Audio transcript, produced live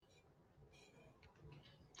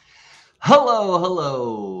Hello,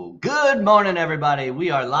 hello. Good morning, everybody.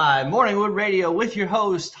 We are live, Morningwood Radio, with your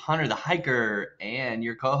host, Hunter the Hiker, and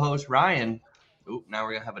your co host, Ryan. Oop, now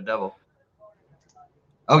we're going to have a double.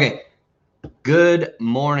 Okay. Good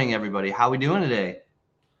morning, everybody. How we doing today?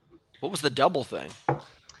 What was the double thing?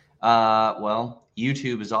 Well,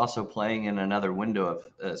 YouTube is also playing in another window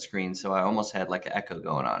of screen, so I almost had like an echo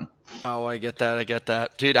going on. Oh, I get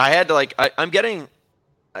that. Dude, I had to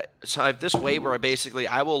so I have this way where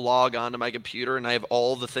I will log onto my computer and I have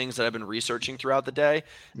all the things that I've been researching throughout the day.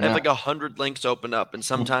 I have Yeah. like 100 links open up, and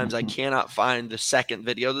sometimes I cannot find the second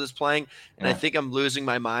video that's playing, and I Yeah. think I'm losing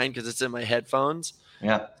my mind because it's in my headphones.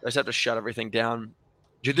 Yeah. I just have to shut everything down.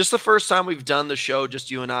 Dude, this is the first time we've done the show, just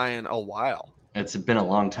you and I, in a while. It's been a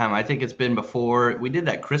long time. I think it's been before we did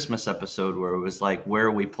that Christmas episode where it was like, where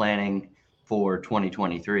are we planning for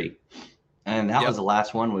 2023? And that was Yep. the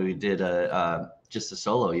last one we did just a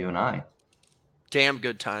solo, you and I. Damn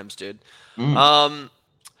good times, dude. Mm.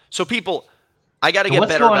 So people, I got to So get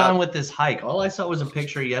what's better going about on with this hike? All I saw was a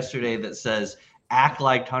picture yesterday that says "Act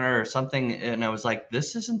Like Hunter" or something, and I was like,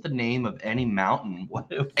 "This isn't the name of any mountain.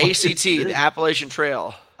 What is ACT, the this?" Appalachian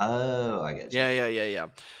Trail. Oh, I get you. Yeah.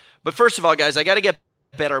 But first of all, guys, I got to get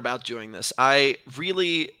better about doing this. I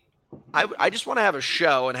just want to have a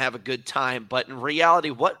show and have a good time. But in reality,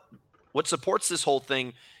 what supports this whole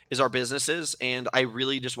thing is our businesses, and I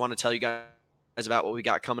really just want to tell you guys about what we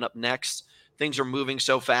got coming up next. Things are moving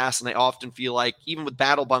so fast, and I often feel like even with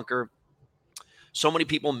Battle Bunker, so many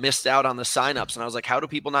people missed out on the signups, and I was like, how do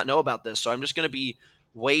people not know about this? So I'm just going to be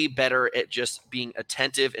way better at just being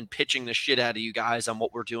attentive and pitching the shit out of you guys on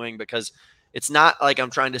what we're doing, because it's not like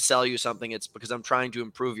I'm trying to sell you something. It's because I'm trying to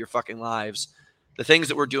improve your fucking lives. The things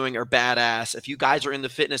that we're doing are badass. If you guys are in the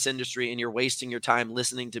fitness industry and you're wasting your time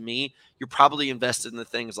listening to me, you're probably invested in the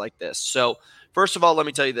things like this. So first of all, let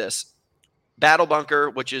me tell you this. Battle Bunker,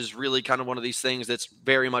 which is really kind of one of these things that's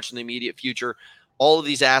very much in the immediate future. All of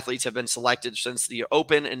these athletes have been selected since the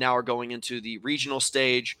Open and now are going into the regional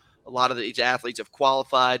stage. A lot of these athletes have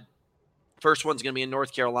qualified. First one's going to be in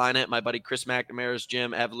North Carolina at my buddy Chris McNamara's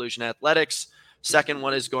gym, Evolution Athletics. Second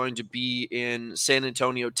one is going to be in San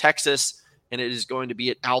Antonio, Texas, and it is going to be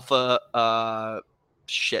at Alpha.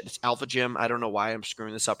 It's Alpha Gym. I don't know why I'm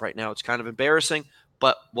screwing this up right now. It's kind of embarrassing,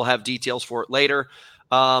 but we'll have details for it later.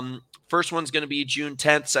 First one's going to be June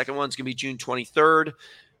 10th. Second one's going to be June 23rd.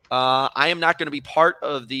 I am not going to be part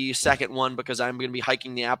of the second one because I'm going to be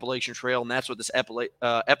hiking the Appalachian Trail, and that's what this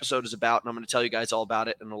episode is about, and I'm going to tell you guys all about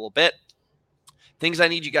it in a little bit. Things I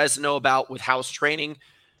need you guys to know about with house training.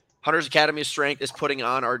 Hunters Academy of Strength is putting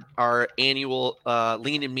on our annual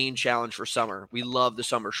Lean and Mean Challenge for summer. We love the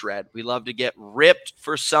summer shred. We love to get ripped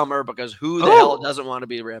for summer because who the hell doesn't want to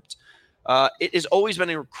be ripped? It has always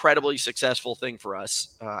been an incredibly successful thing for us.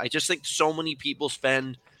 I just think so many people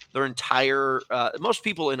spend their entire, most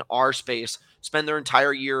people in our space spend their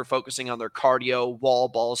entire year focusing on their cardio, wall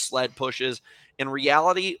balls, sled pushes. In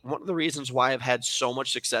reality, one of the reasons why I've had so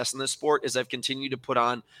much success in this sport is I've continued to put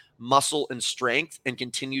on muscle and strength and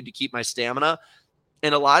continued to keep my stamina.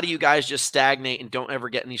 And a lot of you guys just stagnate and don't ever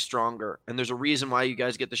get any stronger. And there's a reason why you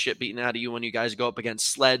guys get the shit beaten out of you when you guys go up against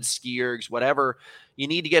sleds, ski ergs, whatever. You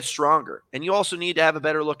need to get stronger. And you also need to have a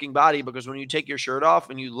better looking body, because when you take your shirt off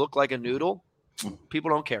and you look like a noodle, people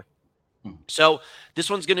don't care. So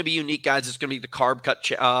this one's going to be unique, guys. It's going to be the carb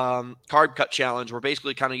cut challenge. We're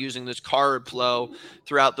basically kind of using this carb flow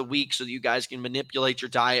throughout the week so that you guys can manipulate your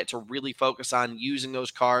diet to really focus on using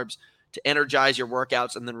those carbs to energize your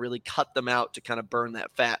workouts and then really cut them out to kind of burn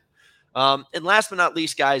that fat. And last but not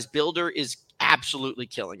least, guys, Builder is absolutely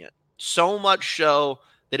killing it. So much so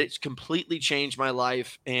that it's completely changed my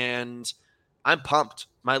life, and I'm pumped.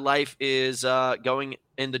 My life is going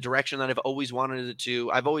in the direction that I've always wanted it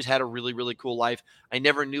to. I've always had a really, really cool life. I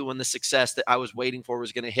never knew when the success that I was waiting for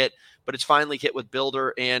was going to hit, but it's finally hit with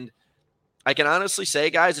Builder. And I can honestly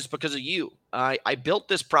say, guys, it's because of you. I built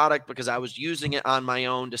this product because I was using it on my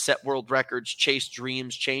own to set world records, chase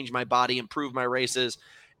dreams, change my body, improve my races.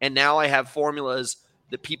 And now I have formulas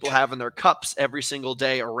that people have in their cups every single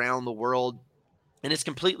day around the world. And it's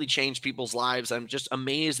completely changed people's lives. I'm just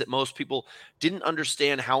amazed that most people didn't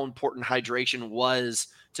understand how important hydration was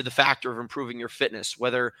to the factor of improving your fitness,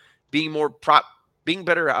 whether being being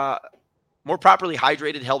better, more properly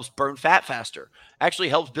hydrated helps burn fat faster, actually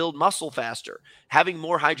helps build muscle faster. Having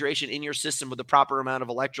more hydration in your system with the proper amount of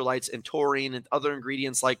electrolytes and taurine and other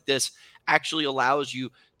ingredients like this actually allows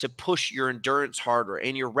you to push your endurance harder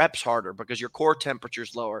and your reps harder because your core temperature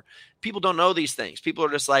is lower. People don't know these things. People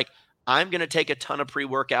are just like, I'm going to take a ton of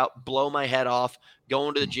pre-workout, blow my head off, go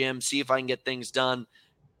into the gym, see if I can get things done.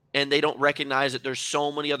 and they don't recognize that there's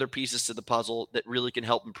so many other pieces to the puzzle that really can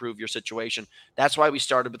help improve your situation. That's why we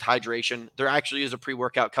started with hydration. There actually is a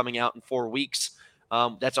pre-workout coming out in 4 weeks.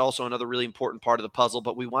 That's also another really important part of the puzzle,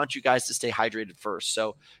 but we want you guys to stay hydrated first.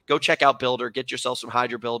 So go check out Builder, get yourself some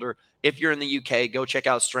Hydro Builder. If you're in the UK, go check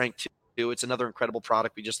out Strength 2. It's another incredible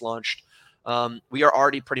product we just launched. We are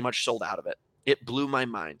already pretty much sold out of it. It blew my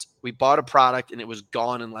mind. We bought a product and it was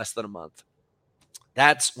gone in less than a month.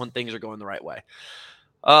 That's when things are going the right way.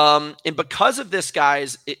 And because of this,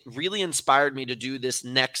 guys, it really inspired me to do this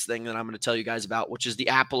next thing that I'm going to tell you guys about, which is the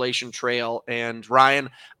Appalachian Trail. And Ryan,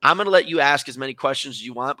 I'm going to let you ask as many questions as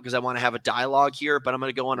you want because I want to have a dialogue here, but I'm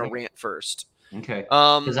going to go on a rant first. Okay.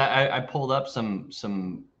 Because I pulled up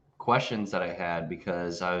some questions that I had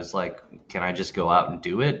because I was like, can I just go out and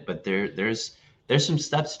do it? But there's some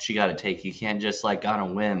steps that you got to take. You can't just like on a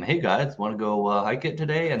whim, hey guys, want to go hike it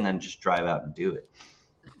today, and then just drive out and do it.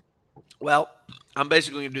 Well, I'm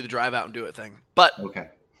basically going to do the drive out and do it thing. But okay,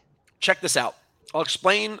 check this out. I'll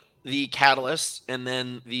explain the catalyst and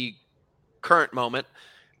then the current moment,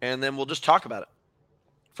 and then we'll just talk about it.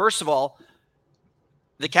 First of all,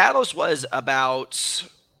 the catalyst was about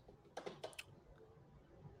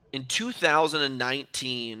in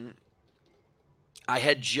 2019, I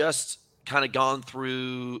had just kind of gone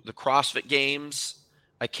through the CrossFit Games.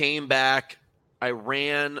 I came back. I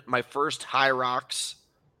ran my first High Rocks.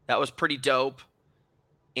 That was pretty dope.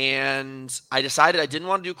 And I decided I didn't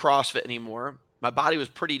want to do CrossFit anymore. My body was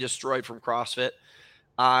pretty destroyed from CrossFit.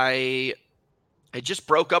 I just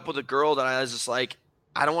broke up with a girl that I was just like,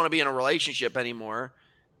 I don't want to be in a relationship anymore.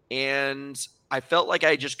 And I felt like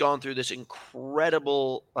I had just gone through this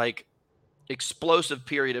incredible, like, explosive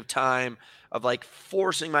period of time of like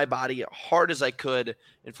forcing my body as hard as I could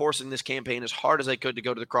and forcing this campaign as hard as I could to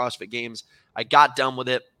go to the CrossFit Games. I got done with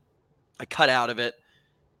it. I cut out of it.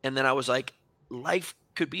 And then I was like, life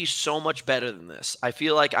could be so much better than this. I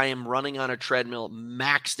feel like I am running on a treadmill,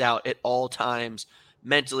 maxed out at all times,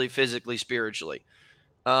 mentally, physically, spiritually.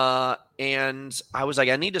 And I was like,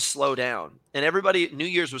 I need to slow down. And everybody, New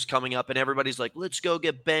Year's was coming up and everybody's like, let's go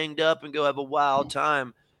get banged up and go have a wild time.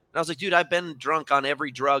 And I was like, dude, I've been drunk on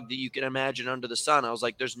every drug that you can imagine under the sun. I was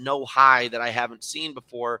like, there's no high that I haven't seen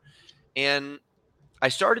before. And I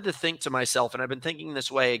started to think to myself, and I've been thinking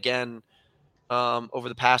this way again over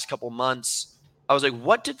the past couple months. I was like,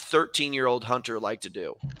 what did 13-year-old Hunter like to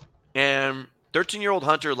do? And 13-year-old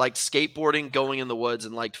Hunter liked skateboarding, going in the woods,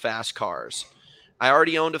 and liked fast cars. I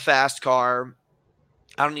already owned a fast car.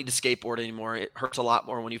 I don't need to skateboard anymore. It hurts a lot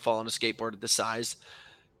more when you fall on a skateboard at this size.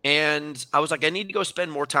 And I was like, I need to go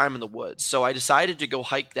spend more time in the woods. So I decided to go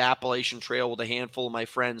hike the Appalachian Trail with a handful of my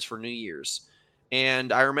friends for New Year's.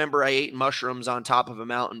 And I remember I ate mushrooms on top of a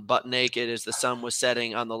mountain butt naked as the sun was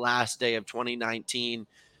setting on the last day of 2019.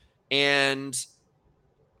 And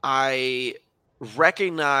I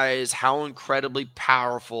recognize how incredibly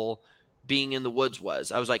powerful being in the woods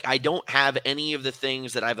was. I was like, I don't have any of the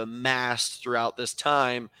things that I've amassed throughout this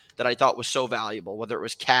time that I thought was so valuable, whether it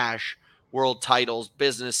was cash, world titles,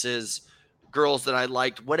 businesses, girls that I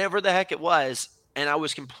liked, whatever the heck it was. And I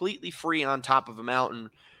was completely free on top of a mountain.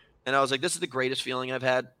 And I was like, this is the greatest feeling I've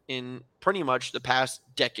had in pretty much the past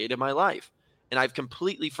decade of my life. And I've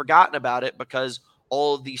completely forgotten about it because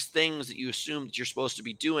all of these things that you assume that you're supposed to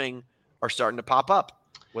be doing are starting to pop up.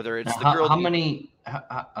 Whether it's the girl. How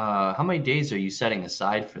many days are you setting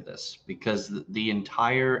aside for this? Because the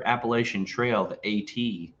entire Appalachian Trail, the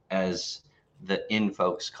AT, as the in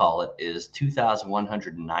folks call it, is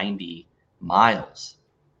 2,190 miles.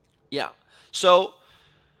 Yeah. So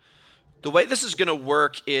the way this is going to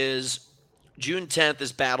work is June 10th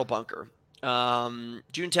is Battle Bunker.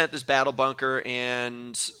 June 10th is Battle Bunker,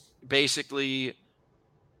 and basically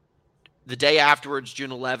the day afterwards,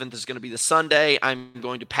 June 11th, is going to be the Sunday. I'm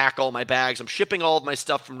going to pack all my bags. I'm shipping all of my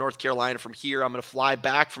stuff from North Carolina from here. I'm going to fly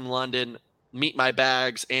back from London, meet my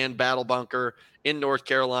bags and Battle Bunker in North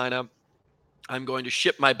Carolina. I'm going to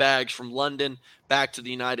ship my bags from London back to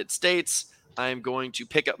the United States. I'm going to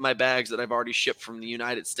pick up my bags that I've already shipped from the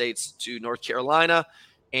United States to North Carolina.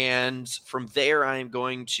 And from there, I'm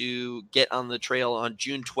going to get on the trail on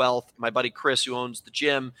June 12th. My buddy Chris, who owns the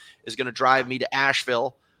gym, is going to drive me to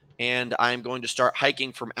Asheville. And I'm going to start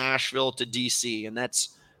hiking from Asheville to DC. And that's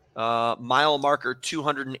mile marker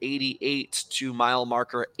 288 to mile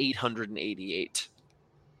marker 888.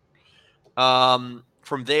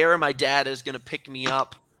 From there, my dad is going to pick me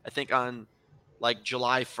up, I think, on like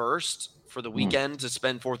July 1st for the weekend to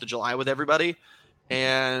spend 4th of July with everybody.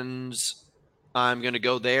 And I'm going to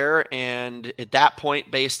go there. And at that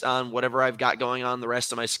point, based on whatever I've got going on the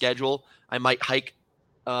rest of my schedule, I might hike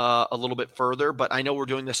a little bit further, but I know we're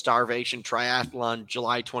doing the Starvation Triathlon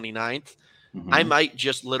July 29th. Mhm. I might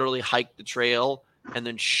just literally hike the trail and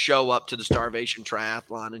then show up to the Starvation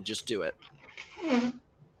Triathlon and just do it.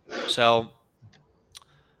 So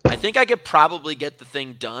I think I could probably get the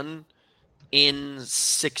thing done in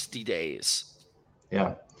 60 days. Yeah.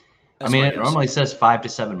 I That's mean, my it guess. normally says 5 to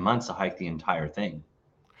 7 months to hike the entire thing.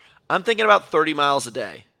 I'm thinking about 30 miles a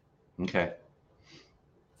day. Okay.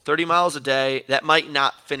 30 miles a day. That might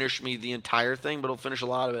not finish me the entire thing, but it'll finish a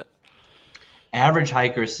lot of it. Average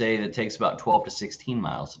hikers say that it takes about 12 to 16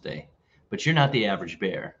 miles a day, but you're not the average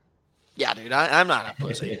bear. Yeah, dude, I'm not a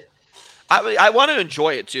pussy. I want to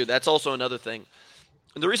enjoy it too. That's also another thing.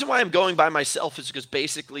 And the reason why I'm going by myself is because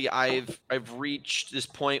basically I've reached this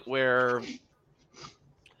point where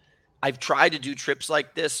I've tried to do trips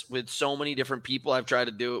like this with so many different people. I've tried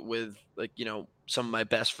to do it with, like, you know, some of my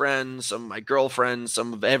best friends, some of my girlfriends,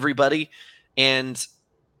 some of everybody. And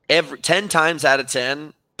 10 times out of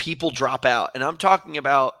 10, people drop out. And I'm talking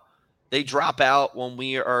about they drop out when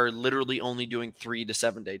we are literally only doing 3 to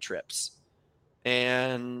 7 day trips.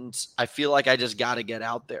 And I feel like I just got to get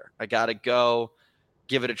out there. I got to go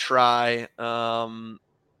give it a try. I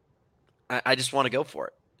just want to go for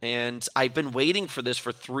it. And I've been waiting for this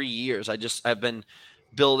for 3 years. I've been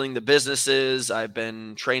building the businesses. I've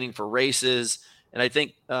been training for races. And I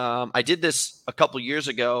think I did this a couple years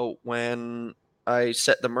ago when I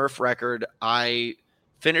set the Murph record. I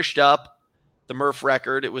finished up the Murph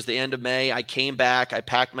record. It was the end of May. I came back. I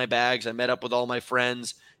packed my bags. I met up with all my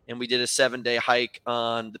friends, and we did a 7-day hike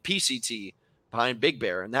on the PCT behind Big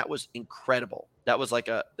Bear, and that was incredible. That was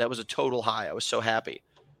a total high. I was so happy.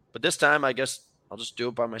 But this time, I guess I'll just do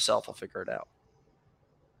it by myself. I'll figure it out.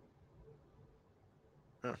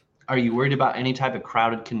 Are you worried about any type of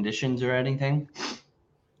crowded conditions or anything?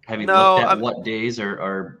 Have you No, looked at what days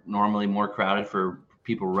are normally more crowded for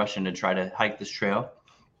people rushing to try to hike this trail?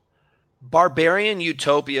 Barbarian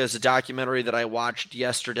Utopia is a documentary that I watched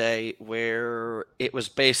yesterday where it was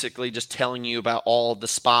basically just telling you about all the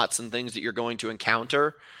spots and things that you're going to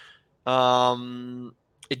encounter.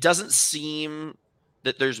 It doesn't seem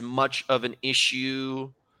that there's much of an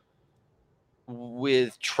issue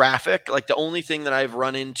with traffic. Like, the only thing that I've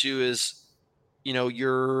run into is, you know,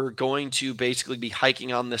 you're going to basically be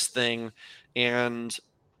hiking on this thing, and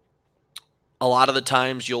a lot of the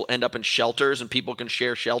times you'll end up in shelters and people can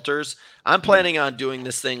share shelters. I'm planning on doing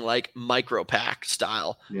this thing like micro pack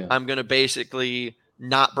style. Yeah. I'm going to basically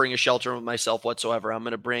not bring a shelter with myself whatsoever. I'm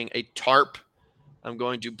going to bring a tarp. I'm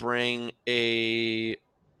going to bring a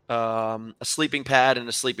sleeping pad and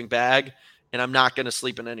a sleeping bag, and I'm not going to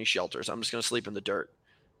sleep in any shelters. I'm just going to sleep in the dirt.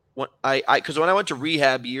 Because when I went to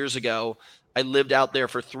rehab years ago, I lived out there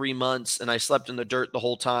for 3 months, and I slept in the dirt the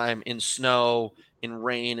whole time, in snow, in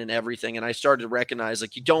rain, and everything. And I started to recognize,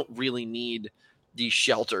 like, you don't really need these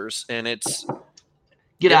shelters. And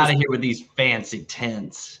Get out of here with these fancy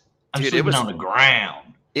tents. I'm sleeping on the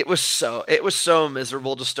ground. It was so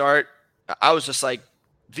miserable to start. I was just like,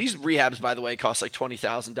 these rehabs, by the way, cost like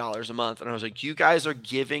 $20,000 a month. And I was like, you guys are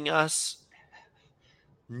giving us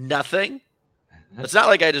nothing. It's not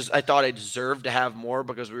like I thought I deserved to have more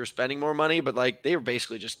because we were spending more money, but like, they were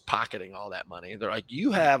basically just pocketing all that money. They're like,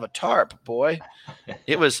 you have a tarp, boy.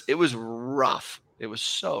 It was rough. It was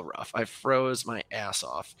so rough. I froze my ass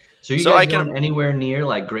off. So you guys going anywhere near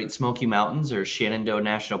like Great Smoky Mountains or Shenandoah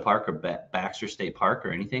National Park or Baxter State Park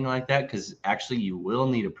or anything like that? Because actually, you will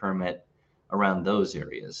need a permit around those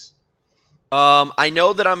areas. I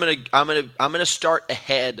know that I'm gonna start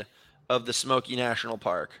ahead of the Smoky National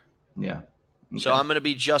Park. Yeah. Okay. So I'm gonna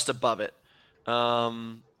be just above it.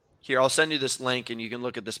 Here, I'll send you this link and you can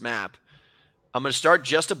look at this map. I'm going to start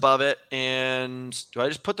just above it. And do I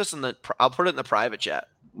just put this I'll put it in the private chat.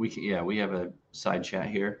 We have a side chat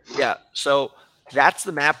here. Yeah. So that's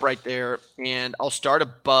the map right there. And I'll start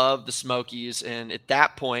above the Smokies. And at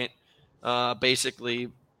that point, basically,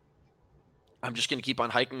 I'm just going to keep on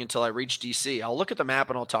hiking until I reach DC. I'll look at the map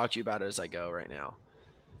and I'll talk to you about it as I go right now.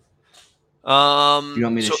 Do you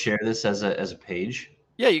want me to share this as a page?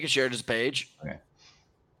 Yeah, you can share it as a page. Okay.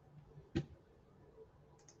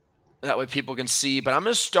 That way people can see. But I'm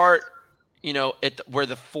going to start, where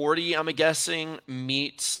the 40, I'm guessing,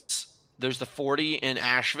 meets. There's the 40 in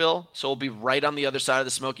Asheville. So we'll be right on the other side of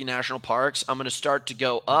the Smoky National Parks. I'm going to start to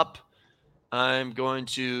go up. I'm going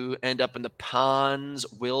to end up in the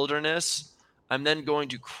Ponds Wilderness. I'm then going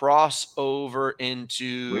to cross over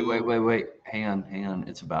into... Wait. Hang on.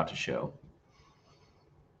 It's about to show.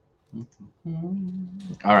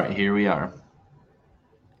 All right, here we are.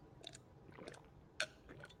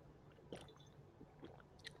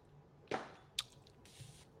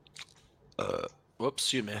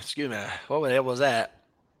 Whoops, excuse me. What the hell was that?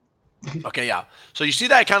 Okay, yeah. So you see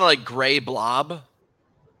that kind of like gray blob?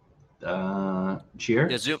 Cheer.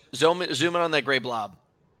 Yeah, zoom in on that gray blob.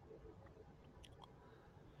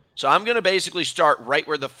 So I'm going to basically start right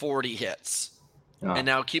where the 40 hits. Oh. And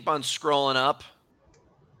now keep on scrolling up.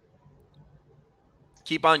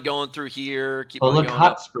 Keep on going through here. Look,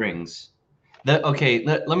 hot springs. Let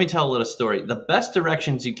me tell a little story. The best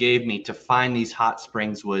directions you gave me to find these hot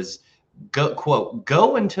springs was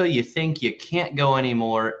go until you think you can't go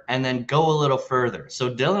anymore, and then go a little further.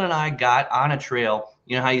 So Dylan and I got on a trail.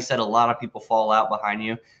 You know how you said a lot of people fall out behind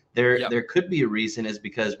you? There could be a reason is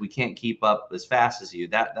because we can't keep up as fast as you.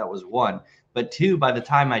 That was one. But two, by the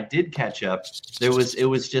time I did catch up, it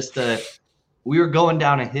was just we were going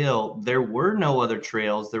down a hill. There were no other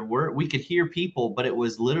trails. We could hear people, but it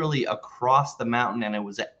was literally across the mountain, and it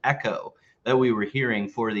was an echo that we were hearing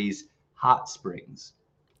for these hot springs.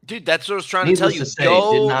 Dude, that's what I was trying to tell you.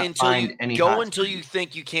 Go until you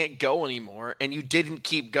think you can't go anymore, and you didn't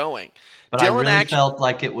keep going. But Dylan I really felt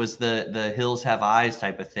like it was the hills have eyes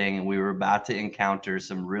type of thing, and we were about to encounter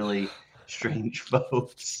some really strange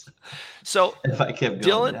folks. So if I kept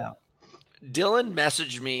going down. Dylan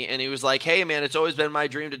messaged me and he was like, "Hey man, it's always been my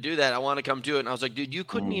dream to do that. I want to come do it." And I was like, "Dude, you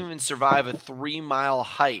couldn't even survive a 3-mile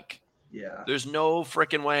hike. Yeah. There's no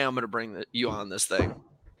freaking way I'm going to bring you on this thing."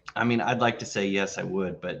 I mean, I'd like to say yes, I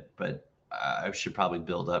would, but I should probably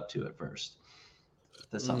build up to it first.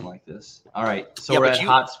 To something like this. All right, so we're at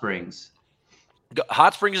Hot Springs.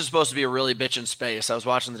 Hot Springs is supposed to be a really bitchin' space. I was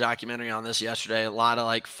watching the documentary on this yesterday. A lot of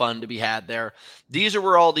like fun to be had there. These are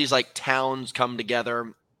where all these like towns come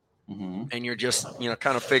together. Mm-hmm. And you're just,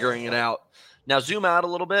 kind of figuring it out. Now, zoom out a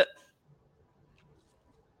little bit.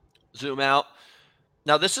 Zoom out.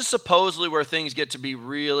 Now, this is supposedly where things get to be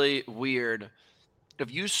really weird. If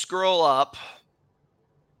you scroll up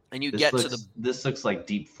and you This looks like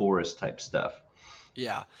deep forest type stuff.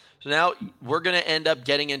 Yeah. So now we're going to end up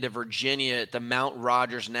getting into Virginia at the Mount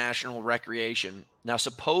Rogers National Recreation. Now,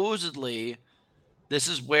 supposedly, this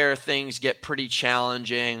is where things get pretty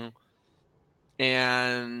challenging.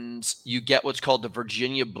 And you get what's called the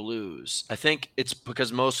Virginia Blues. I think it's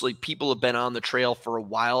because mostly people have been on the trail for a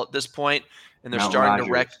while at this point, and they're starting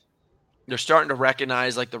to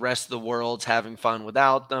recognize like the rest of the world's having fun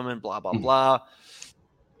without them, and blah blah blah.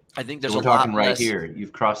 I think there's we're talking right here.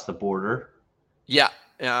 You've crossed the border. Yeah,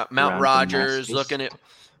 Mount Rogers, looking at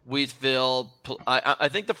Wheatville. I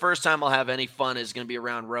think the first time I'll have any fun is going to be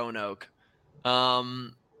around Roanoke.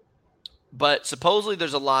 But supposedly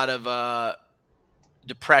there's a lot of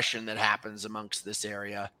depression that happens amongst this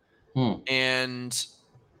area. And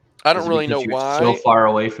I don't really know why. So far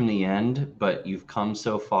away from the end, but you've come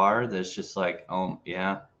so far. There's just like,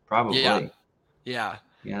 probably. Yeah,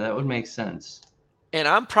 that would make sense. And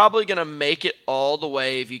I'm probably going to make it all the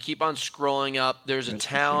way. If you keep on scrolling up, there's a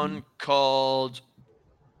town called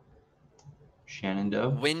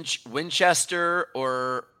Shenandoah, Winchester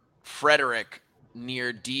or Frederick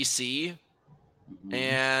near DC.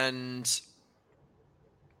 And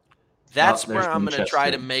that's where I'm going to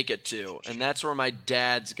try to make it to. And that's where my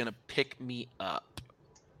dad's going to pick me up.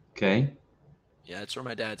 Okay. Yeah, that's where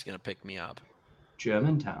my dad's going to pick me up.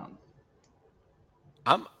 Germantown.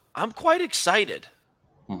 I'm quite excited.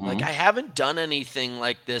 Like, I haven't done anything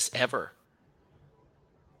like this ever.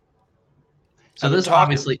 So this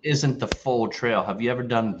obviously isn't the full trail. Have you ever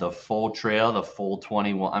done the full trail, the full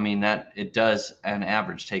 21? I mean, that it does on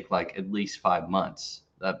average take like at least 5 months.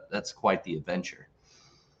 That's quite the adventure.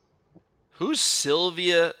 Who's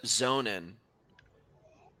Sylvia Zonin?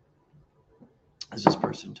 Is this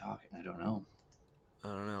person talking? I don't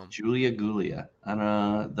know. Julia Gulia. I don't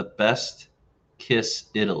know. The Best Kiss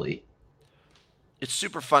Italy. It's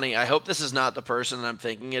super funny. I hope this is not the person that I'm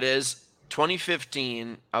thinking it is.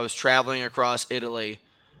 2015, I was traveling across Italy,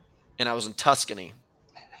 and I was in Tuscany.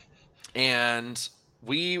 And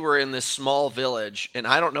we were in this small village, and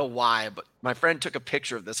I don't know why, but my friend took a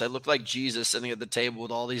picture of this. I looked like Jesus sitting at the table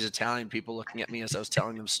with all these Italian people looking at me as I was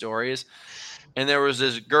telling them stories. And there was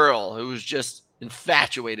this girl who was just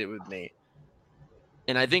infatuated with me.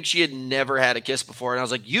 And I think she had never had a kiss before. And I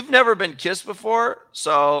was like, "You've never been kissed before?"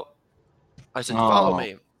 So I said, "Follow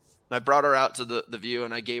me." I brought her out to the view,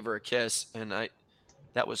 and I gave her a kiss. And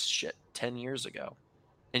that was 10 years ago.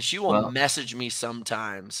 And she will message me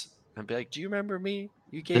sometimes and be like, "Do you remember me?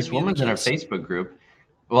 You gave me this woman's the in our Facebook group."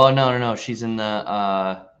 Well, no. She's in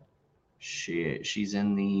the she's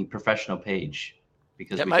in the professional page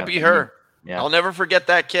because that might be her. Yeah. I'll never forget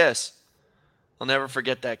that kiss.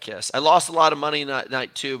 I lost a lot of money that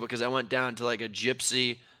night too because I went down to like a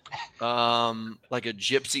gypsy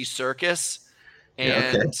circus,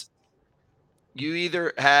 and you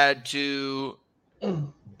either had to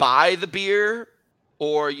buy the beer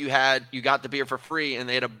or you got the beer for free, and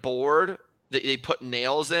they had a board that they put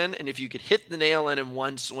nails in, and if you could hit the nail in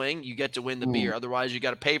one swing, you get to win the beer. Otherwise, you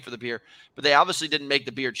got to pay for the beer. But they obviously didn't make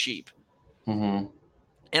the beer cheap. Mm-hmm.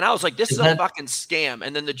 And I was like, this is a fucking scam.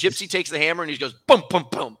 And then the gypsy takes the hammer and he goes, boom, boom,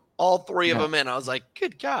 boom. All three of them in. I was like,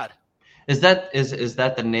 good God. Is that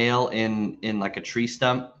the nail in like a tree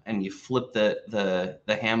stump, and you flip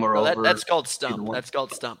the hammer over? That's called stump. That's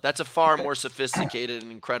called stump. That's a far more sophisticated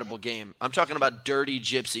and incredible game. I'm talking about dirty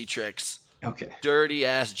gypsy tricks. Okay. Dirty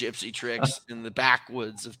ass gypsy tricks in the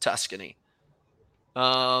backwoods of Tuscany.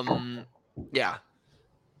 Yeah.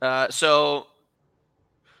 So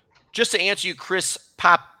just to answer you, Chris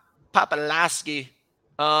Papalaski,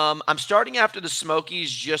 I'm starting after the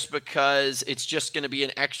Smokies just because it's just going to be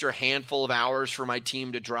an extra handful of hours for my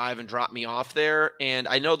team to drive and drop me off there. And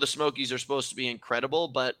I know the Smokies are supposed to be incredible,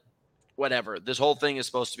 but whatever. This whole thing is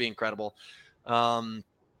supposed to be incredible.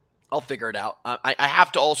 I'll figure it out. I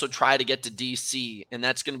have to also try to get to DC, and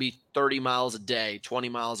that's going to be 30 miles a day, 20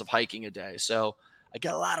 miles of hiking a day. So I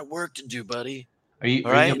got a lot of work to do, buddy. Are you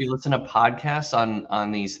going to be listening to podcasts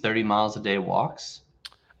on these 30 miles a day walks?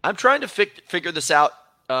 I'm trying to figure this out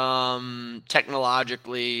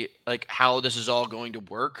technologically, like how this is all going to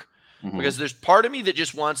work, because there's part of me that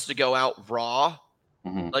just wants to go out raw,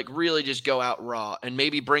 like really just go out raw and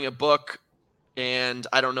maybe bring a book. And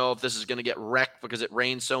I don't know if this is going to get wrecked because it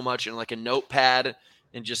rains so much, and like a notepad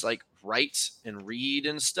and just like write and read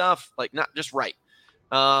and stuff, like not just write.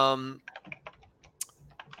 And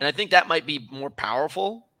I think that might be more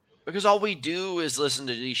powerful because all we do is listen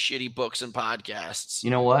to these shitty books and podcasts.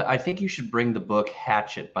 You know what? I think you should bring the book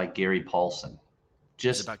Hatchet by Gary Paulson.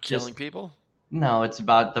 Is it about killing people? No, it's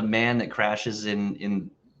about the man that crashes in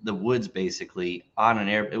the woods, basically, on an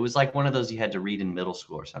air. It was like one of those you had to read in middle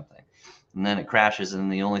school or something. And then it crashes, and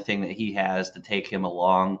the only thing that he has to take him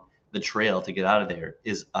along the trail to get out of there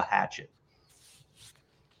is a hatchet.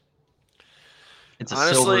 It's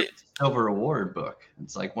a silver award book.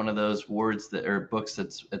 It's like one of those awards that are books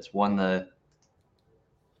that's won the.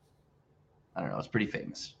 I don't know. It's pretty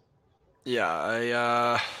famous.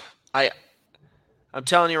 Yeah, I'm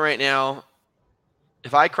telling you right now,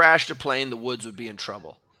 if I crashed a plane, the woods would be in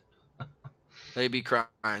trouble. They'd be crying.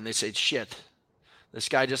 They'd say, "Shit, this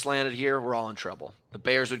guy just landed here. We're all in trouble." The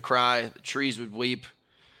bears would cry. The trees would weep.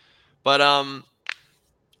 But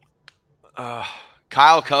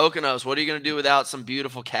Kyle Kokonos, what are you going to do without some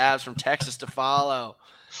beautiful calves from Texas to follow?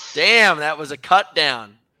 Damn, that was a cut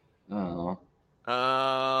down. Oh.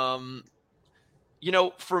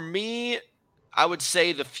 For me, I would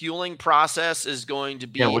say the fueling process is going to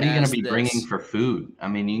be. Yeah, what are you going to be bringing for food? I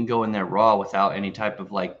mean, you can go in there raw without any type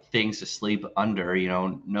of like things to sleep under,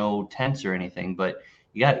 no tents or anything, but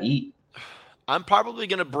you got to eat. I'm probably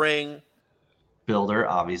going to bring Builder,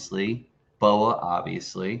 obviously. BOA,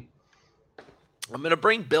 obviously. I'm going to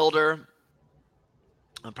bring Builder.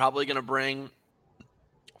 I'm probably going to bring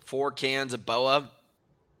 4 cans of BOA.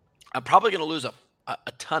 I'm probably going to lose a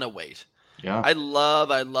ton of weight. Yeah. I love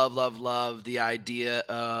the idea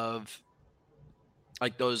of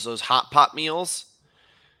like those hot pot meals.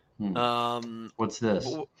 What's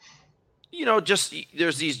this? Just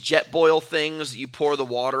there's these jet boil things that you pour the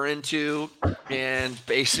water into, and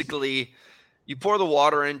basically you pour the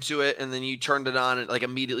water into it, and then you turn it on, and it like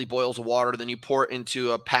immediately boils the water. Then you pour it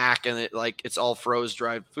into a pack, and it's all froze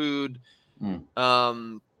dried food.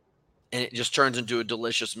 And it just turns into a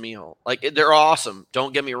delicious meal. Like they're awesome.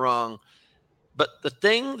 Don't get me wrong. But the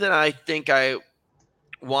thing that I think I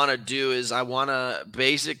want to do is I want to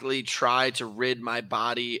basically try to rid my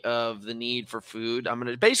body of the need for food. I'm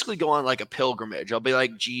going to basically go on like a pilgrimage. I'll be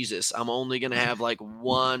like Jesus. I'm only going to have like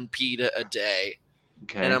 1 pita a day.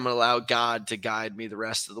 Okay. And I'm going to allow God to guide me the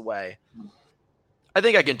rest of the way. I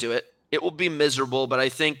think I can do it. It will be miserable, but I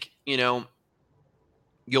think, you'll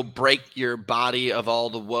break your body of all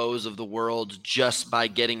the woes of the world just by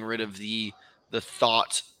getting rid of the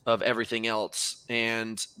thought of everything else.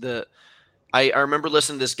 And I remember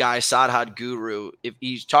listening to this guy, Sadhad Guru. If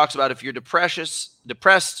he talks about if you're depressed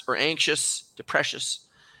or anxious,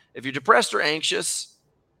 if you're depressed or anxious,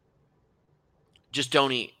 just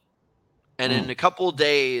don't eat. And in a couple of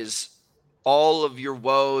days, all of your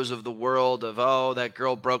woes of the world of, oh, that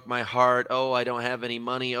girl broke my heart. Oh, I don't have any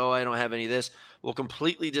money. Oh, I don't have any of this will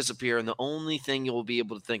completely disappear. And the only thing you'll be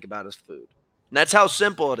able to think about is food. And that's how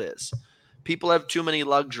simple it is. People have too many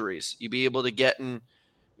luxuries. You be able to get in,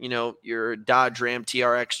 your Dodge Ram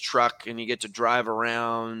TRX truck, and you get to drive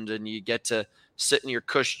around, and you get to sit in your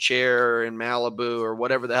cush chair in Malibu or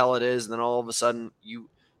whatever the hell it is. And then all of a sudden you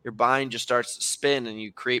your mind just starts to spin and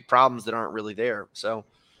you create problems that aren't really there. So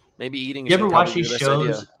maybe eating You is ever probably watch these the best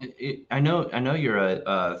shows? idea. I know you're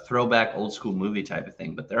a throwback old school movie type of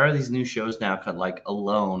thing, but there are these new shows now called like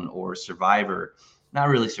Alone or Survivor. Not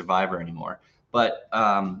really Survivor anymore, but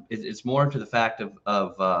it's more to the fact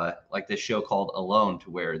of like this show called Alone,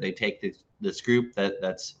 to where they take this group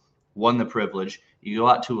that's won the privilege. You go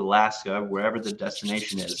out to Alaska, wherever the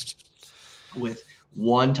destination is, with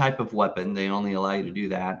one type of weapon. They only allow you to do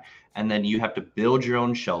that, and then you have to build your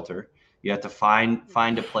own shelter. You have to find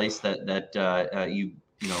a place that you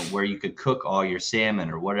know where you could cook all your salmon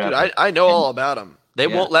or Dude, whatever. I know And all about them. They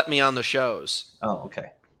yeah, won't let me on the shows. oh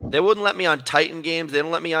okay, They wouldn't let me on Titan games. They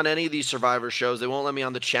don't let me on any of these Survivor shows. They won't let me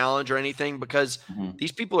on the Challenge or anything because hmm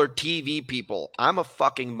these people are TV people. I'm a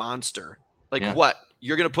fucking monster. Like yeah. what?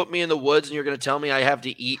 You're going to put me in the woods and you're going to tell me I have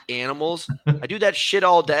to eat animals? I do that shit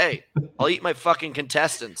all day. I'll eat my fucking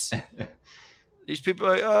contestants. These people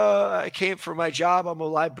are like, I came for my job. I'm a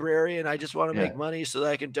librarian. I just want to Yeah. make money so that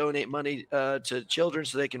I can donate money to children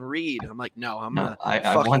so they can read. I'm like, no, I'm No, going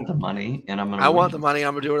I want the money, and I'm gonna I want the win. money.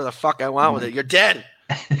 I'm going to do whatever the fuck I want with it. You're dead.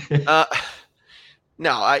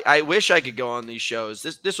 No, I wish I could go on these shows.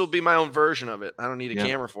 This will be my own version of it. I don't need a Yeah.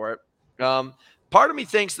 camera for it. Part of me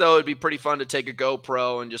thinks though it'd be pretty fun to take a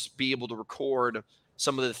GoPro and just be able to record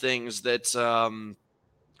some of the things that some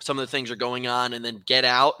of the things are going on, and then get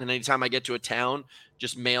out. And anytime I get to a town,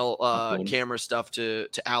 just mail Upload. camera stuff to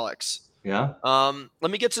Alex. Yeah.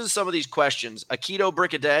 Let me get to some of these questions. A keto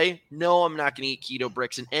brick a day? No, I'm not going to eat keto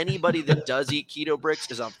bricks. And anybody that does eat keto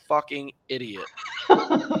bricks is a fucking idiot.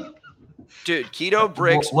 Dude, keto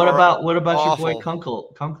bricks What are about awful. your boy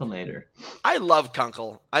Kunkelnator? I love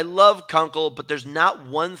Kunkel. I love Kunkel, but there's not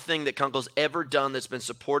one thing that Kunkel's ever done that's been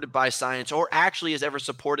supported by science or actually has ever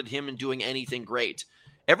supported him in doing anything great.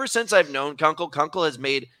 Ever since I've known Kunkel, Kunkel has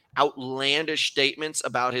made outlandish statements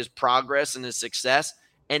about his progress and his success,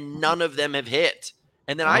 and none of them have hit.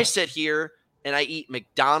 And then I sit here and I eat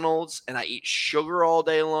McDonald's and I eat sugar all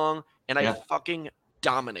day long and I fucking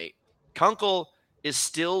dominate. Kunkel is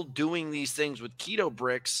still doing these things with keto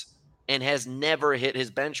bricks and has never hit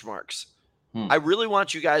his benchmarks. I really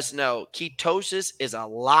want you guys to know ketosis is a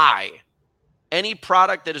lie. Any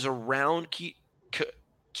product that is around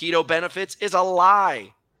keto benefits is a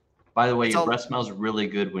lie. By the way, your breath smells really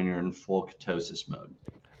good when you're in full ketosis mode.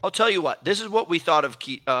 I'll tell you what, this is what we thought of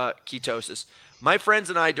ketosis. My friends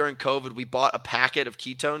and I during COVID, we bought a packet of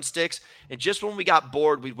ketone sticks. And just when we got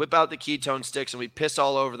bored, we'd whip out the ketone sticks and we'd piss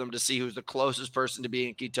all over them to see who's the closest person to being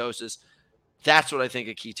in ketosis. That's what I think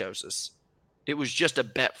of ketosis. It was just a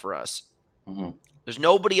bet for us. Mm-hmm. There's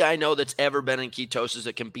nobody I know that's ever been in ketosis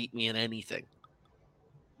that can beat me in anything.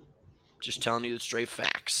 Just telling you the straight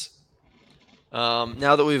facts.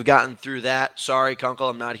 Now that we've gotten through that, sorry, Kunkel,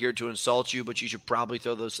 I'm not here to insult you, but you should probably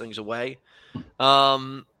throw those things away.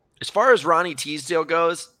 As far as Ronnie Teasdale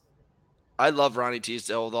goes, I love Ronnie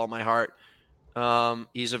Teasdale with all my heart.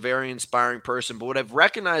 He's a very inspiring person. But what I've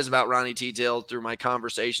recognized about Ronnie Teasdale through my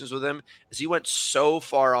conversations with him is he went so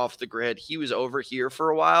far off the grid. He was over here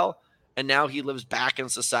for a while, and now he lives back in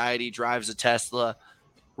society, drives a Tesla,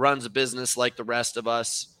 runs a business like the rest of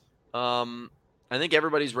us. I think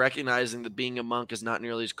everybody's recognizing that being a monk is not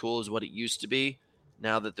nearly as cool as what it used to be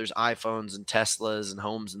now that there's iPhones and Teslas and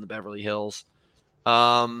homes in the Beverly Hills.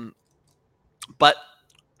 But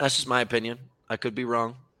that's just my opinion. I could be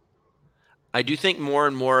wrong. I do think more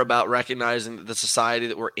and more about recognizing that the society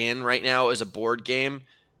that we're in right now is a board game,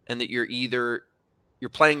 and that you're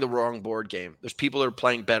playing the wrong board game. There's people that are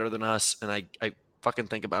playing better than us, and I fucking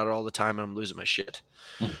think about it all the time, and I'm losing my shit.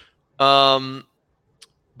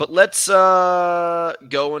 But let's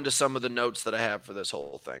go into some of the notes that I have for this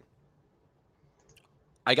whole thing.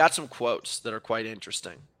 I got some quotes that are quite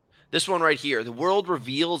interesting. This one right here: the world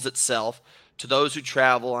reveals itself to those who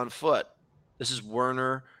travel on foot. This is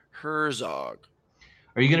Werner Herzog.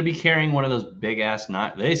 Are you going to be carrying one of those big ass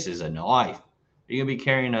knives? This is a knife. Are you going to be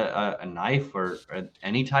carrying a knife or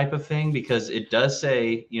any type of thing? Because it does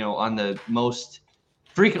say, on the most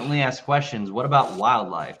frequently asked questions, what about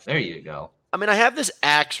wildlife? There you go. I mean, I have this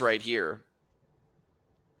axe right here.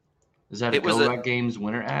 Is that a Go Rec Games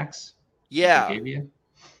winter axe? Yeah. They gave you?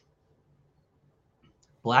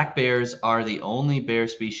 Black bears are the only bear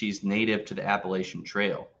species native to the Appalachian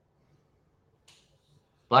Trail.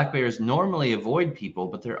 Black bears normally avoid people,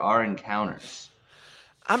 but there are encounters.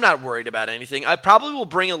 I'm not worried about anything. I probably will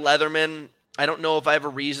bring a Leatherman. I don't know if I have a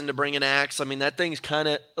reason to bring an axe. I mean, that thing's kind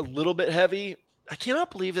of a little bit heavy. I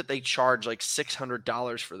cannot believe that they charge like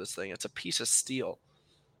 $600 for this thing. It's a piece of steel.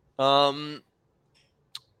 But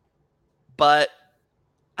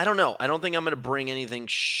I don't know. I don't think I'm going to bring anything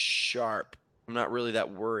sharp. I'm not really that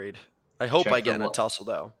worried. I hope Check I get for in a what? tussle,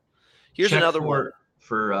 though. Here's Check another one.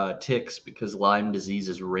 for ticks because Lyme disease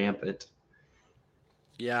is rampant.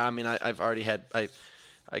 Yeah, I mean, I've already had I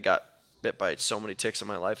got bit by so many ticks in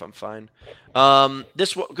my life. I'm fine.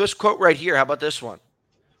 This quote right here. How about this one?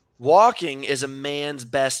 Walking is a man's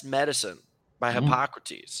best medicine by Mm.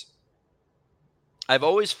 Hippocrates. I've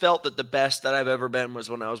always felt that the best that I've ever been was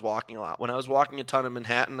when I was walking a lot. When I was walking a ton in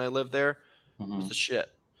Manhattan, I lived there. It was the shit.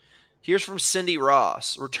 Here's from Cindy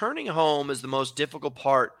Ross. Returning home is the most difficult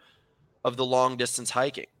part of the long distance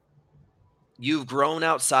hiking. You've grown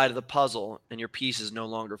outside of the puzzle and your pieces no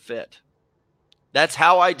longer fit. That's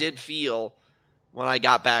how I did feel when I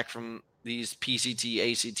got back from these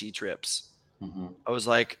PCT, ACT trips. Mm-hmm. I was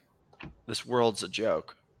like, this world's a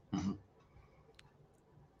joke. Mm-hmm.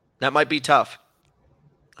 That might be tough.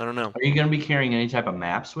 I don't know. Are you going to be carrying any type of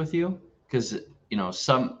maps with you? Because,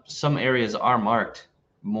 some areas are marked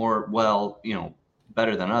more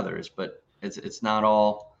better than others, but it's not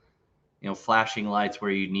all, flashing lights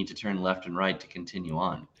where you need to turn left and right to continue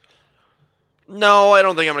on. No, I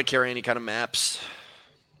don't think I'm going to carry any kind of maps.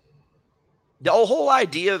 The whole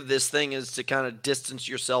idea of this thing is to kind of distance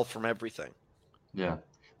yourself from everything. Yeah.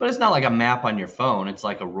 But it's not like a map on your phone. It's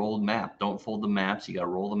like a rolled map. Don't fold the maps. You got to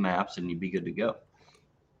roll the maps and you'd be good to go.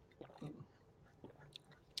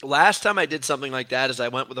 Last time I did something like that is I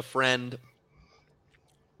went with a friend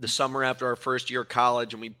the summer after our first year of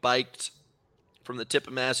college, and we biked from the tip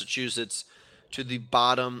of Massachusetts to the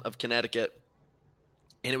bottom of Connecticut.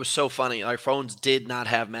 And it was so funny. Our phones did not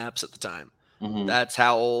have maps at the time. Mm-hmm. That's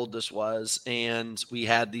how old this was. And we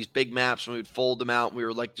had these big maps and we would fold them out. And we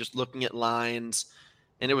were like just looking at lines,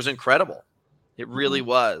 and it was incredible. It really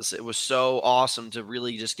was. It was so awesome to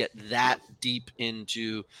really just get that deep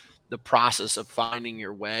into the process of finding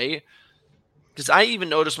your way. Because I even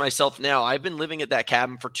notice myself now, I've been living at that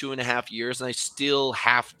cabin for 2.5 years, and I still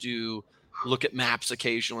have to look at maps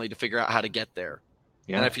occasionally to figure out how to get there.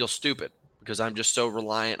 Yeah. And I feel stupid because I'm just so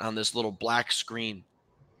reliant on this little black screen.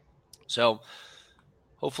 So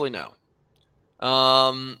hopefully no.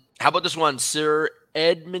 How about this one? Sir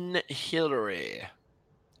Edmund Hillary.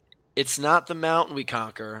 It's not the mountain we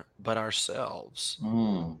conquer, but ourselves.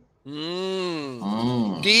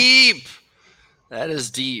 Deep. That is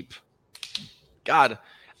deep. God,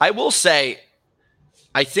 I will say,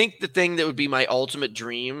 I think the thing that would be my ultimate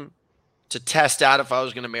dream to test out if I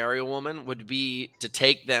was going to marry a woman would be to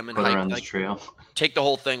take them and hike this trail. Take the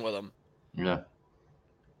whole thing with them. Yeah.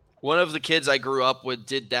 One of the kids I grew up with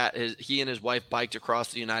did that. He and his wife biked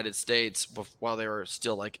across the United States while they were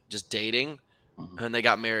still like just dating. And they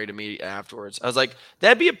got married immediately afterwards. I was like,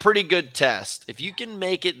 that'd be a pretty good test. If you can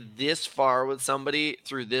make it this far with somebody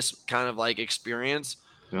through this kind of like experience,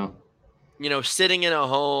 sitting in a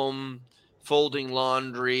home, folding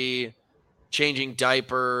laundry, changing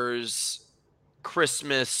diapers,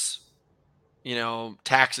 Christmas,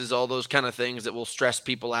 taxes, all those kind of things that will stress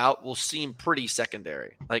people out will seem pretty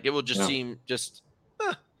secondary. Like it will just seem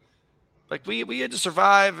like we had to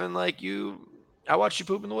survive, and like I watched you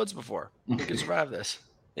poop in the woods before. You can survive this.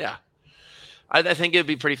 Yeah. I think it'd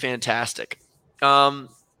be pretty fantastic.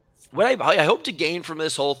 What I hope to gain from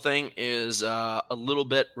this whole thing is a little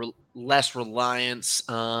bit less reliance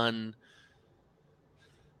on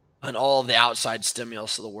all of the outside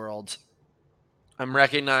stimulus of the world. I'm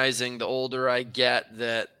recognizing the older I get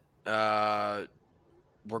that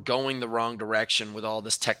we're going the wrong direction with all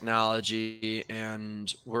this technology,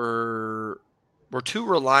 and we're too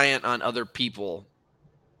reliant on other people.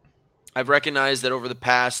 I've recognized that over the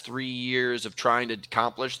past 3 years of trying to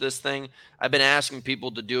accomplish this thing, I've been asking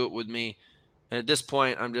people to do it with me. And at this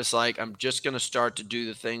point, I'm just like, I'm just going to start to do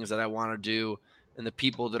the things that I want to do. And the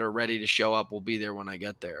people that are ready to show up will be there when I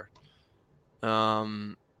get there.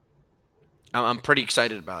 I'm pretty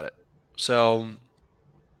excited about it. So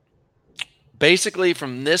basically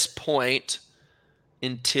from this point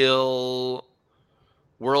until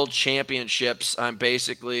World Championships, I'm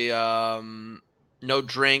basically no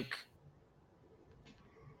drink,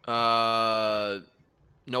 no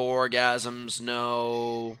orgasms,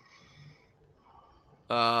 no.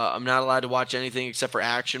 I'm not allowed to watch anything except for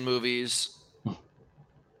action movies.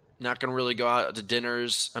 Not going to really go out to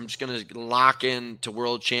dinners. I'm just going to lock into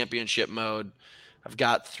World Championship mode. I've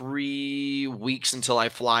got 3 weeks until I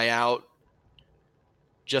fly out.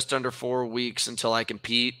 Just under 4 weeks until I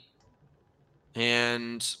compete.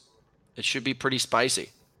 And it should be pretty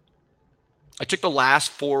spicy. I took the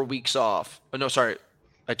last 4 weeks off. Oh, no, sorry.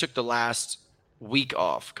 I took the last week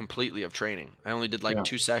off completely of training. I only did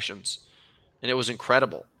 2 sessions. And it was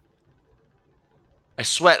incredible. I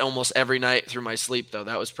sweat almost every night through my sleep, though.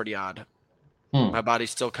 That was pretty odd. My body's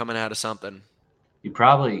still coming out of something. You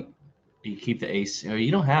keep the AC, or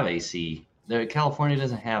you don't have AC. California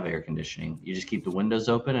doesn't have air conditioning. You just keep the windows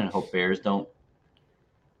open and hope bears don't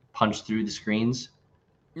punch through the screens.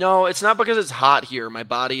 No, it's not because it's hot here. My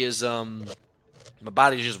body is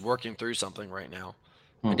just working through something right now.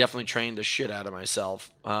 I definitely trained the shit out of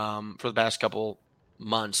myself for the past couple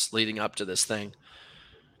months leading up to this thing.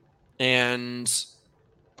 And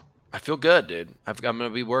I feel good, dude. I'm going to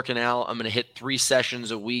be working out. I'm going to hit 3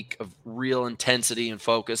 sessions a week of real intensity and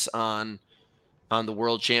focus on the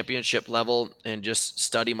world championship level, and just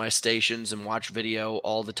study my stations and watch video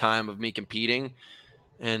all the time of me competing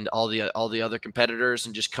and all the other competitors,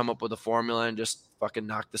 and just come up with a formula and just fucking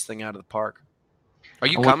knock this thing out of the park. Are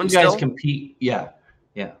you coming still? When you guys compete, yeah.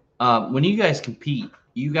 When you guys compete,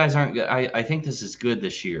 you guys aren't good. I think this is good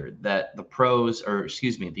this year that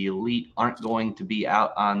the elite aren't going to be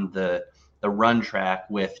out on the run track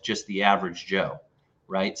with just the average Joe,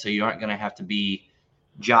 right? So you aren't going to have to be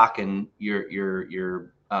jocking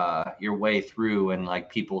your way through, and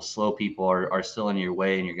like slow people are still in your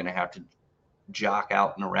way, and you're going to have to jock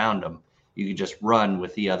out and around them. You can just run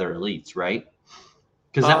with the other elites, right?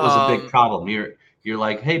 Because that was a big problem. You're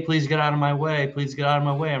like, hey, please get out of my way. Please get out of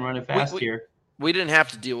my way. I'm running fast here. We didn't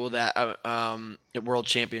have to deal with that at World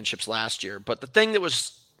Championships last year. But the thing that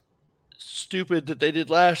was stupid that they did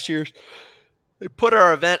last year, they put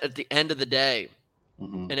our event at the end of the day,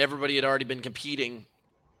 and everybody had already been competing.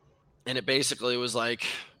 And it basically was like,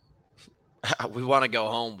 we want to go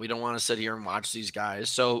home. We don't want to sit here and watch these guys.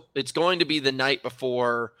 So it's going to be the night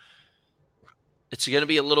before. It's going to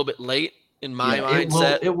be a little bit late in my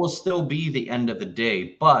mindset. It will still be the end of the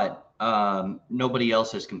day, but nobody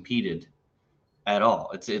else has competed at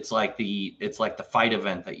all. It's like the fight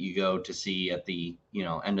event that you go to see at the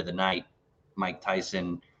end of the night. Mike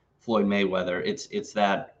Tyson, Floyd Mayweather. It's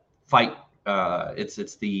that fight.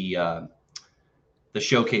 It's the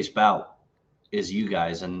showcase bout is you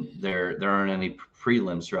guys, and there aren't any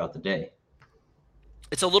prelims throughout the day.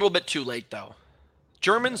 It's a little bit too late though.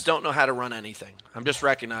 Germans don't know how to run anything. I'm just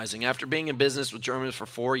recognizing, after being in business with Germans for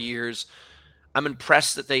 4 years, I'm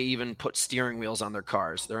impressed that they even put steering wheels on their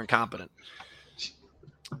cars. They're incompetent.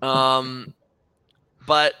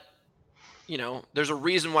 But there's a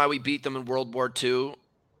reason why we beat them in World War II.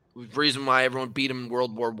 There's a reason why everyone beat them in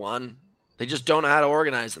World War I. They just don't know how to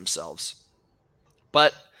organize themselves.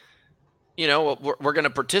 But we're going to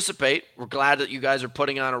participate. We're glad that you guys are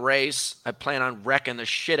putting on a race. I plan on wrecking the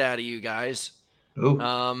shit out of you guys. Ooh.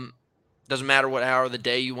 Doesn't matter what hour of the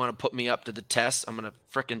day you want to put me up to the test. I'm going to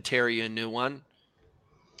frickin' tear you a new one.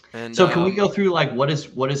 And so can we go through like what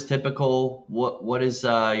is typical? What is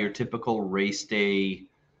your typical race day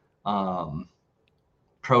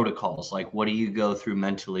protocols? Like, what do you go through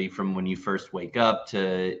mentally from when you first wake up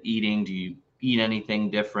to eating? Do you eat anything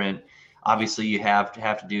different? Obviously, you have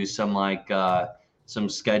to do some some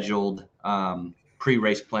scheduled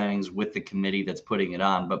pre-race plannings with the committee that's putting it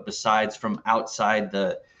on. But besides from outside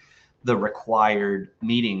the required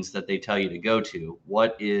meetings that they tell you to go to,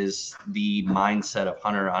 what is the mindset of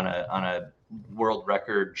Hunter on a world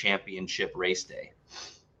record championship race day?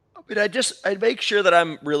 I mean, I make sure that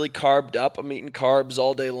I'm really carved up. I'm eating carbs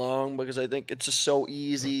all day long because I think it's just so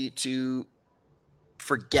easy to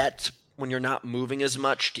forget when you're not moving as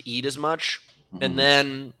much to eat as much. And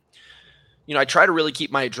then, I try to really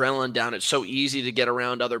keep my adrenaline down. It's so easy to get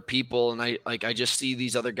around other people. And I just see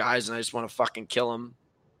these other guys and I just want to fucking kill them.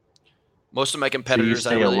 Most of my competitors,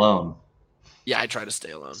 so you stay alone. Yeah, I try to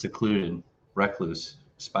stay alone. Secluded, recluse,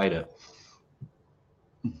 Spida.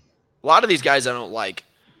 A lot of these guys I don't like.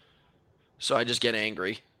 So I just get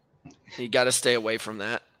angry. You got to stay away from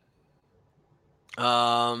that.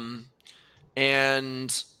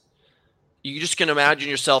 And you just can imagine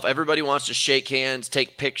yourself, everybody wants to shake hands,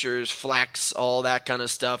 take pictures, flex, all that kind of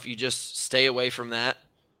stuff. You just stay away from that.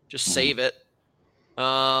 Just save it.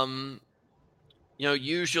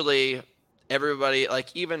 Usually everybody,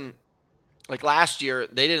 even last year,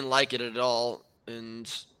 they didn't like it at all.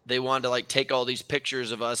 And they wanted to take all these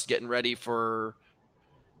pictures of us getting ready for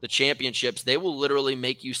the championships. They will literally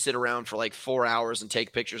make you sit around for 4 hours and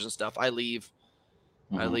take pictures and stuff. I leave.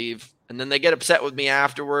 And then they get upset with me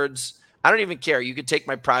afterwards. I don't even care. You can take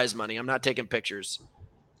my prize money. I'm not taking pictures.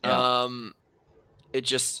 Yeah. It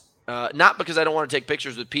just not because I don't want to take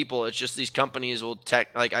pictures with people. It's just these companies will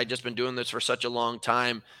I've just been doing this for such a long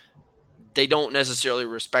time. They don't necessarily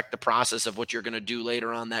respect the process of what you're going to do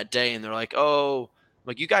later on that day. And they're like, oh,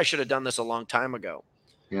 you guys should have done this a long time ago.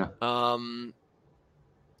 Yeah.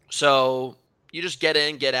 So you just get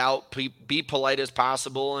in, get out, be polite as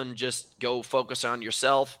possible, and just go focus on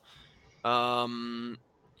yourself.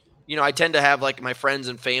 I tend to have like my friends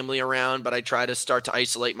and family around, but I try to start to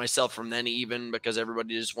isolate myself from then even because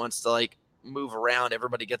everybody just wants to like move around.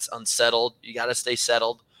 Everybody gets unsettled. You got to stay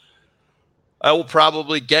settled. I will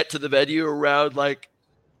probably get to the venue around like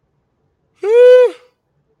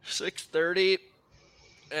 6:30,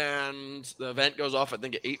 and the event goes off, I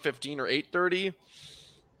think, at 8:15 or 8:30.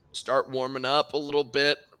 Start warming up a little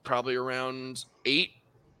bit, probably around 8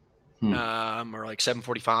 or like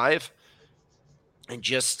 7:45, and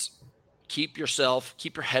just keep your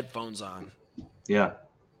headphones on. Yeah.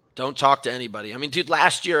 Don't talk to anybody. I mean, dude,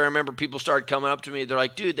 last year I remember people started coming up to me. They're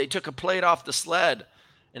like, dude, they took a plate off the sled,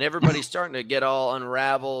 and everybody's starting to get all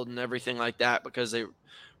unraveled and everything like that because they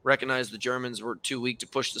recognized the Germans were too weak to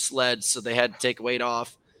push the sleds, so they had to take weight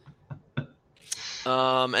off.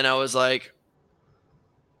 And I was like,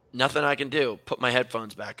 nothing I can do. Put my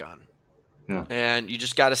headphones back on. Yeah. And you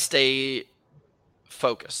just got to stay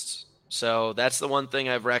focused. So that's the one thing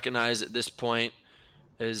I've recognized at this point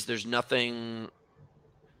is there's nothing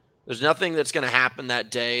that's going to happen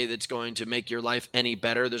that day that's going to make your life any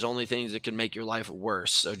better. There's only things that can make your life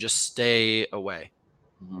worse. So just stay away.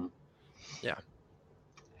 Mm-hmm. Yeah.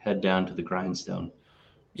 Head down to the grindstone.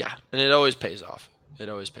 Yeah. And it always pays off.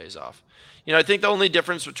 I think the only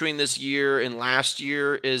difference between this year and last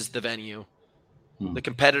year is the venue. The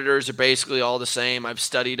competitors are basically all the same. I've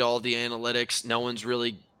studied all the analytics. No one's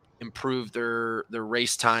really improved their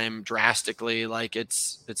race time drastically. Like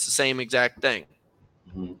it's the same exact thing.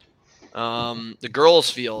 The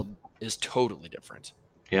girls' field is totally different.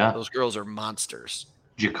 Yeah. Those girls are monsters.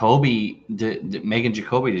 Megan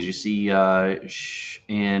Jacoby, did you see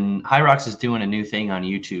in Hyrox is doing a new thing on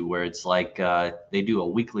YouTube where it's like they do a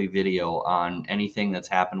weekly video on anything that's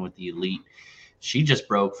happened with the elite. She just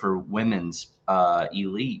broke for women's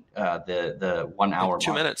elite the 1 hour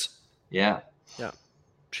 2 mark. minutes. Yeah.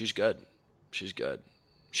 She's good.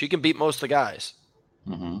 She can beat most of the guys.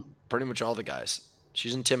 Pretty much all the guys.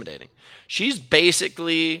 She's intimidating. She's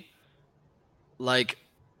basically like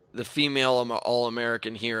the female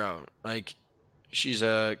all-American hero. Like she's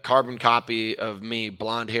a carbon copy of me,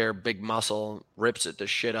 blonde hair, big muscle, rips it the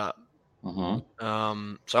shit up. So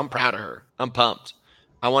I'm proud of her. I'm pumped.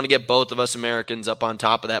 I want to get both of us Americans up on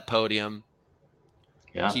top of that podium.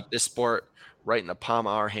 Yeah. Keep this sport right in the palm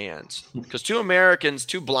of our hands. Because 2 Americans,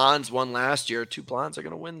 2 blondes won last year. 2 blondes are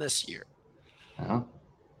going to win this year.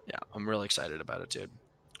 Yeah, I'm really excited about it, dude.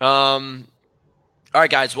 All right,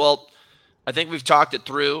 guys. Well, I think we've talked it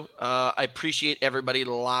through. I appreciate everybody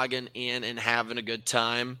logging in and having a good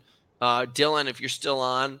time. Dylan, if you're still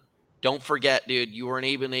on, don't forget, dude, you weren't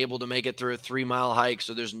even able to make it through a 3-mile hike,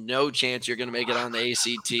 so there's no chance you're going to make it on the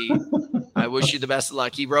ACT. I wish you the best of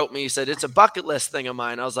luck. He wrote me, he said, it's a bucket list thing of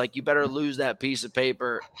mine. I was like, you better lose that piece of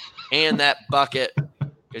paper and that bucket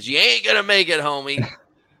because you ain't going to make it, homie.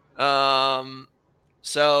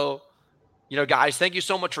 So, guys, thank you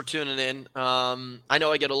so much for tuning in. I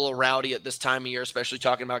know I get a little rowdy at this time of year, especially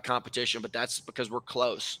talking about competition, but that's because we're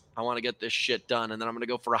close. I want to get this shit done, and then I'm going to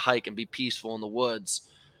go for a hike and be peaceful in the woods,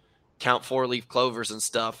 count 4-leaf clovers and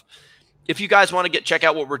stuff. If you guys want to check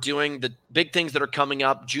out what we're doing, the big things that are coming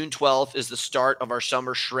up, June 12th is the start of our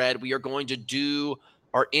summer shred. We are going to do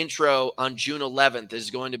our intro on June 11th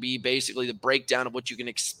is going to be basically the breakdown of what you can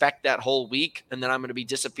expect that whole week. And then I'm going to be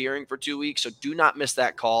disappearing for 2 weeks. So do not miss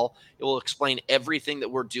that call. It will explain everything that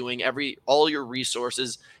we're doing, all your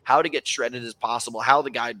resources, how to get shredded as possible, how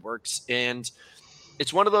the guide works. And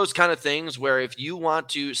it's one of those kind of things where if you want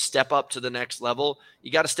to step up to the next level,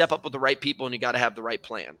 you got to step up with the right people and you got to have the right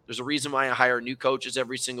plan. There's a reason why I hire new coaches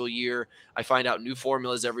every single year. I find out new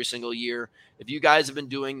formulas every single year. If you guys have been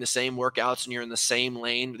doing the same workouts and you're in the same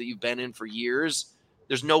lane that you've been in for years,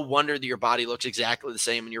 there's no wonder that your body looks exactly the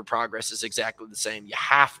same and your progress is exactly the same. You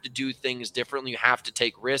have to do things differently. You have to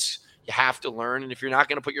take risks. You have to learn. And if you're not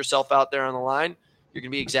going to put yourself out there on the line, you're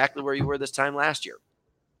going to be exactly where you were this time last year.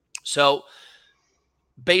 So,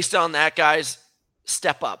 based on that, guys,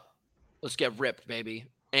 step up. Let's get ripped, baby.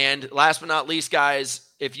 And last but not least, guys,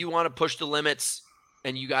 if you want to push the limits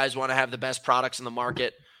and you guys want to have the best products in the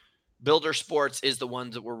market, Builder Sports is the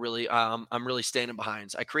ones that I'm really standing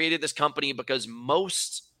behind. I created this company because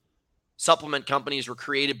most supplement companies were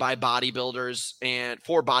created by bodybuilders and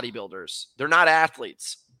for bodybuilders. They're not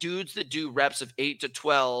athletes. Dudes that do reps of 8 to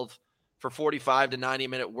 12 for 45 to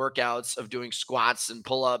 90-minute workouts of doing squats and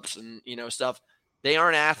pull-ups and, stuff. They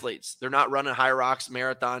aren't athletes. They're not running Hyrox,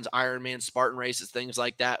 marathons, Ironman, Spartan races, things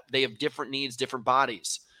like that. They have different needs, different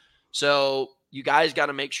bodies. So you guys got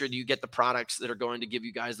to make sure that you get the products that are going to give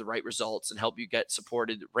you guys the right results and help you get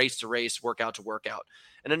supported race to race, workout to workout.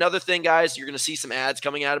 And another thing, guys, you're going to see some ads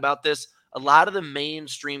coming out about this. A lot of the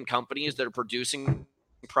mainstream companies that are producing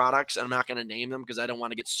products, and I'm not going to name them because I don't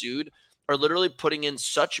want to get sued, are literally putting in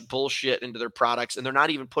such bullshit into their products, and they're not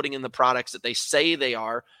even putting in the products that they say they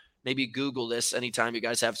are. Maybe Google this anytime you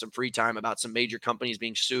guys have some free time about some major companies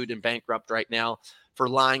being sued and bankrupt right now for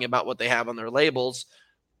lying about what they have on their labels.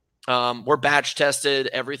 We're batch tested.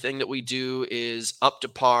 Everything that we do is up to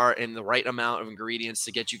par and the right amount of ingredients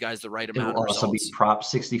to get you guys the right amount of results. It will also be Prop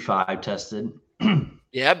 65 tested.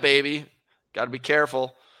 Yeah, baby. Got to be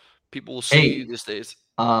careful. People will sue you these days.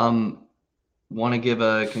 Want to give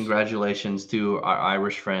a congratulations to our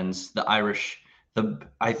Irish friends.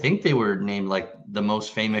 I think they were named like the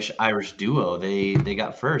most famous Irish duo. They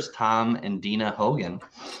got first, Tom and Dina Hogan.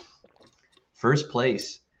 First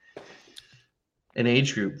place in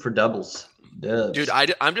age group for doubles. Dubs. Dude,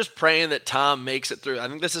 I'm just praying that Tom makes it through. I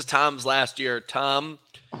think this is Tom's last year. Tom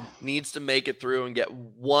needs to make it through and get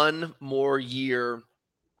one more year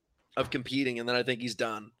of competing, and then I think he's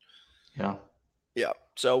done. Yeah. Yeah.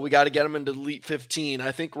 So we got to get him into Elite 15.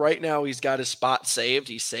 I think right now he's got his spot saved.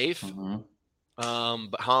 He's safe. Mm-hmm.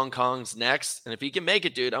 But Hong Kong's next. And if he can make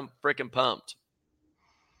it, dude, I'm freaking pumped.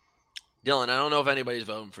 Dylan, I don't know if anybody's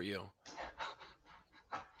voting for you.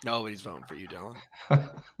 Nobody's voting for you, Dylan.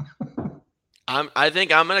 I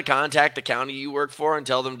think I'm going to contact the county you work for and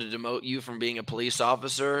tell them to demote you from being a police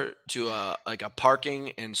officer to a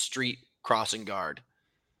parking and street crossing guard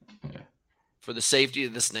for the safety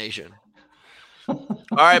of this nation. All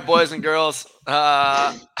right, boys and girls.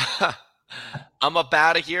 I'm up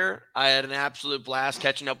out of here. I had an absolute blast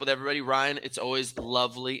catching up with everybody. Ryan, it's always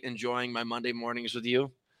lovely enjoying my Monday mornings with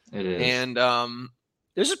you. It is. And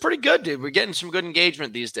this is pretty good, dude. We're getting some good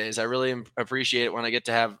engagement these days. I really appreciate it when I get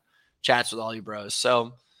to have chats with all you bros.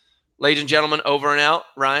 So, ladies and gentlemen, over and out.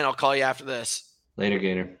 Ryan, I'll call you after this. Later,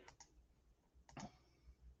 Gator.